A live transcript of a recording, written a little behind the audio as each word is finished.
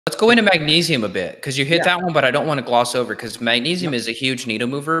Let's go into magnesium a bit because you hit Yeah. that one, but I don't want to gloss over because magnesium Yep. is a huge needle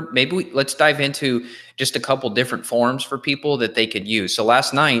mover. Maybe let's dive into just a couple different forms for people that they could use. So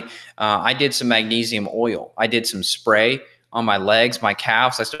last night, I did some magnesium oil. I did some spray on my legs, my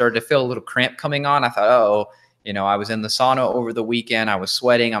calves. I started to feel a little cramp coming on. I thought, oh, I was in the sauna over the weekend. I was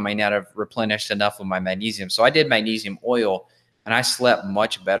sweating. I might not have replenished enough of my magnesium. So I did magnesium oil and I slept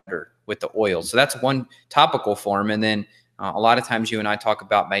much better with the oil. So that's one topical form. And then a lot of times you and I talk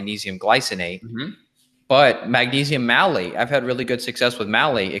about magnesium glycinate, but magnesium malate, I've had really good success with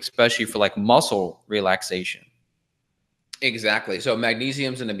malate, especially for like muscle relaxation. Exactly. So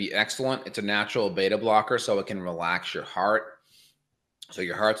magnesium is going to be excellent. It's a natural beta blocker, so it can relax your heart. So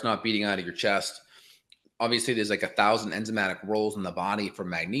your heart's not beating out of your chest. Obviously, there's like 1,000 enzymatic roles in the body for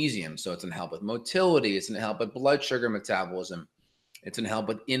magnesium. So it's going to help with motility. It's going to help with blood sugar metabolism. It's going to help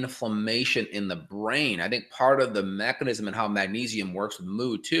with inflammation in the brain. I think part of the mechanism and how magnesium works with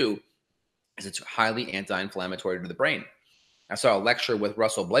mood too is it's highly anti-inflammatory to the brain. I saw a lecture with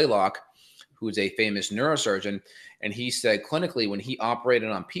Russell Blaylock, who's a famous neurosurgeon, and he said clinically when he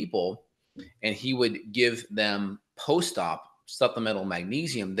operated on people and he would give them post-op supplemental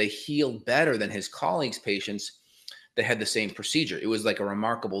magnesium, they healed better than his colleagues' patients that had the same procedure. It was like a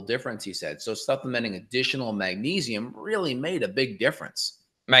remarkable difference, he said. So supplementing additional magnesium really made a big difference.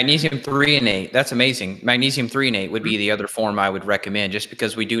 Magnesium threonate, that's amazing. Magnesium threonate would be the other form I would recommend, just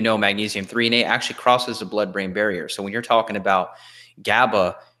because we do know magnesium threonate actually crosses the blood-brain barrier. So when you're talking about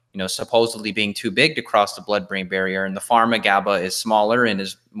GABA, supposedly being too big to cross the blood-brain barrier, and the pharma GABA is smaller and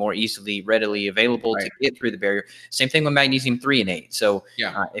is more readily available to get through the barrier. Same thing with magnesium threonate. So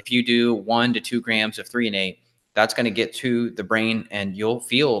if you do 1 to 2 grams of threonate, that's going to get to the brain and you'll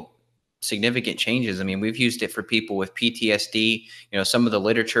feel significant changes. I mean, we've used it for people with PTSD. Some of the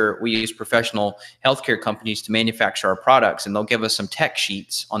literature, we use professional healthcare companies to manufacture our products, and they'll give us some tech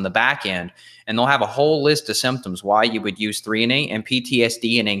sheets on the back end, and they'll have a whole list of symptoms why you would use threonate, and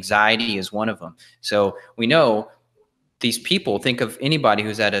PTSD and anxiety is one of them. So we know these people, think of anybody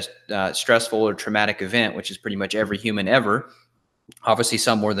who's at a stressful or traumatic event, which is pretty much every human ever, obviously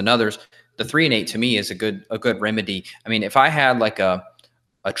some more than others. The threonate to me is a good remedy. I mean, if I had like a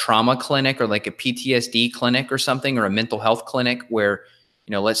trauma clinic or like a PTSD clinic or something, or a mental health clinic where,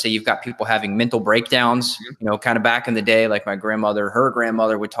 let's say you've got people having mental breakdowns, kind of back in the day, like my grandmother, her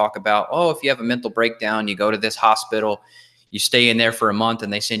grandmother would talk about, oh, if you have a mental breakdown, you go to this hospital, you stay in there for a month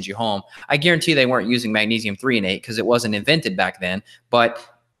and they send you home. I guarantee they weren't using magnesium threonate because it wasn't invented back then. But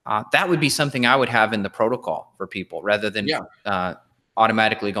that would be something I would have in the protocol for people rather than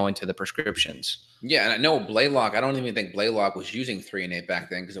automatically going to the prescriptions. Yeah, and I know Blaylock, I don't even think Blaylock was using threonate back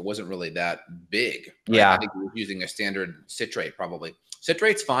then because it wasn't really that big. Right? Yeah. I think he was using a standard citrate probably.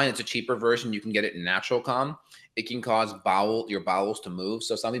 Citrate's fine. It's a cheaper version. You can get it in natural calm. It can cause your bowels to move.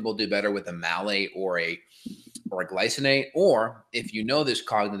 So some people do better with a malate or a glycinate. Or if you know there's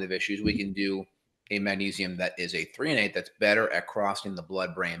cognitive issues, we can do a magnesium that is a threonate that's better at crossing the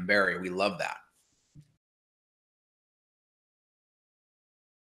blood-brain barrier. We love that.